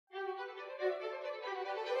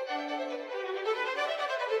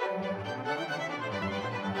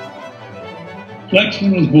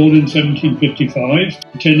Flaxman was born in 1755,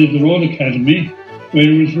 attended the Royal Academy, where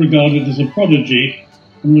he was regarded as a prodigy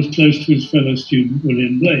and was close to his fellow student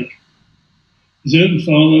William Blake. His own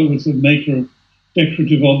father was a maker of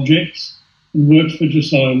decorative objects and worked for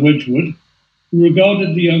Josiah Wedgwood, who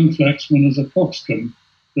regarded the young Flaxman as a coxcomb,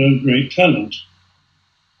 though of great talent.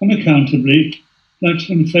 Unaccountably,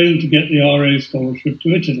 Flaxman failed to get the RA scholarship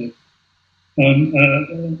to Italy.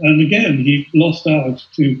 And again, he lost out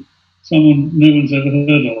to someone no one's ever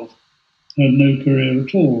heard of, had no career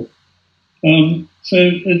at all. So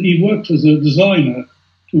he worked as a designer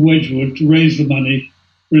to Wedgwood to raise the money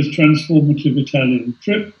for his transformative Italian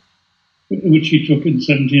trip, which he took in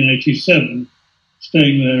 1787,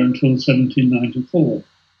 staying there until 1794.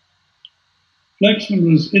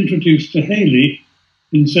 Flaxman was introduced to Hayley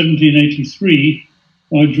in 1783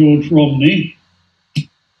 by George Romney,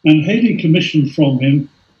 and Hayley commissioned from him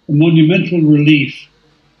a monumental relief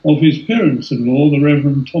of his parents-in-law, the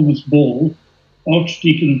Reverend Thomas Ball,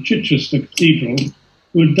 Archdeacon of Chichester Cathedral,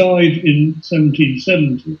 who had died in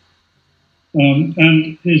 1770,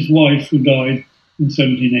 and his wife, who died in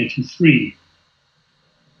 1783.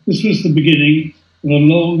 This was the beginning of a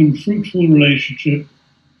long and fruitful relationship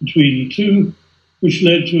between the two, which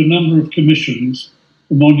led to a number of commissions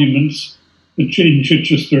for monuments in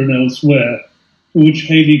Chichester and elsewhere, for which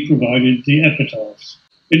Hayley provided the epitaphs.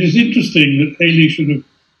 It is interesting that Hayley should have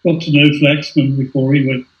got to know Flaxman before he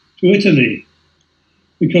went to Italy,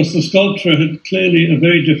 because the sculptor had clearly a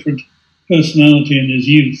very different personality in his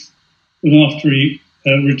youth than after he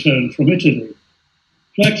returned from Italy.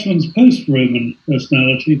 Flaxman's post-Roman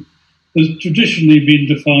personality has traditionally been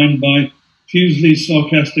defined by Fuseli's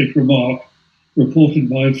sarcastic remark, reported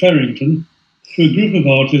by Farrington, to a group of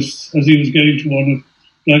artists as he was going to one of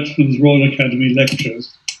Flaxman's Royal Academy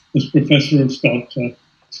lectures as Professor of Sculpture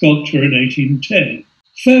in 1810.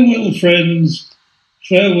 Farewell, friends,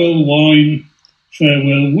 farewell, wine,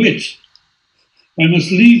 farewell, wit. I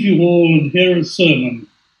must leave you all and hear a sermon,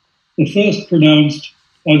 the first pronounced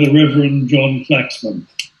by the Reverend John Flaxman.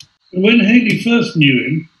 When Hayley first knew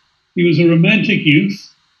him, he was a romantic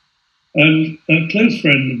youth and a close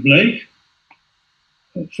friend of Blake,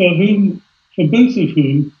 for both of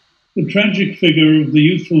whom the tragic figure of the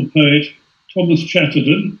youthful poet Thomas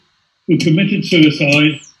Chatterton, who committed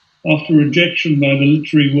suicide after rejection by the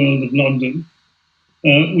literary world of London,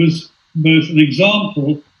 was both an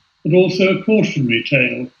example but also a cautionary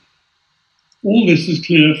tale. All this is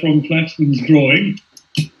clear from Flaxman's drawing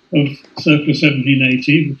of circa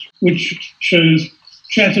 1780, which shows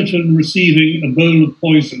Chatterton receiving a bowl of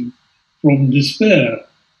poison from despair,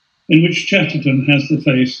 in which Chatterton has the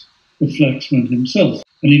face of Flaxman himself.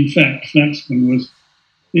 And in fact, Flaxman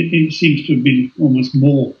it seems to have been almost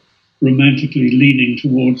more romantically leaning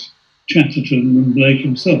towards Chatterton than Blake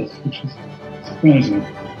himself, which is surprising.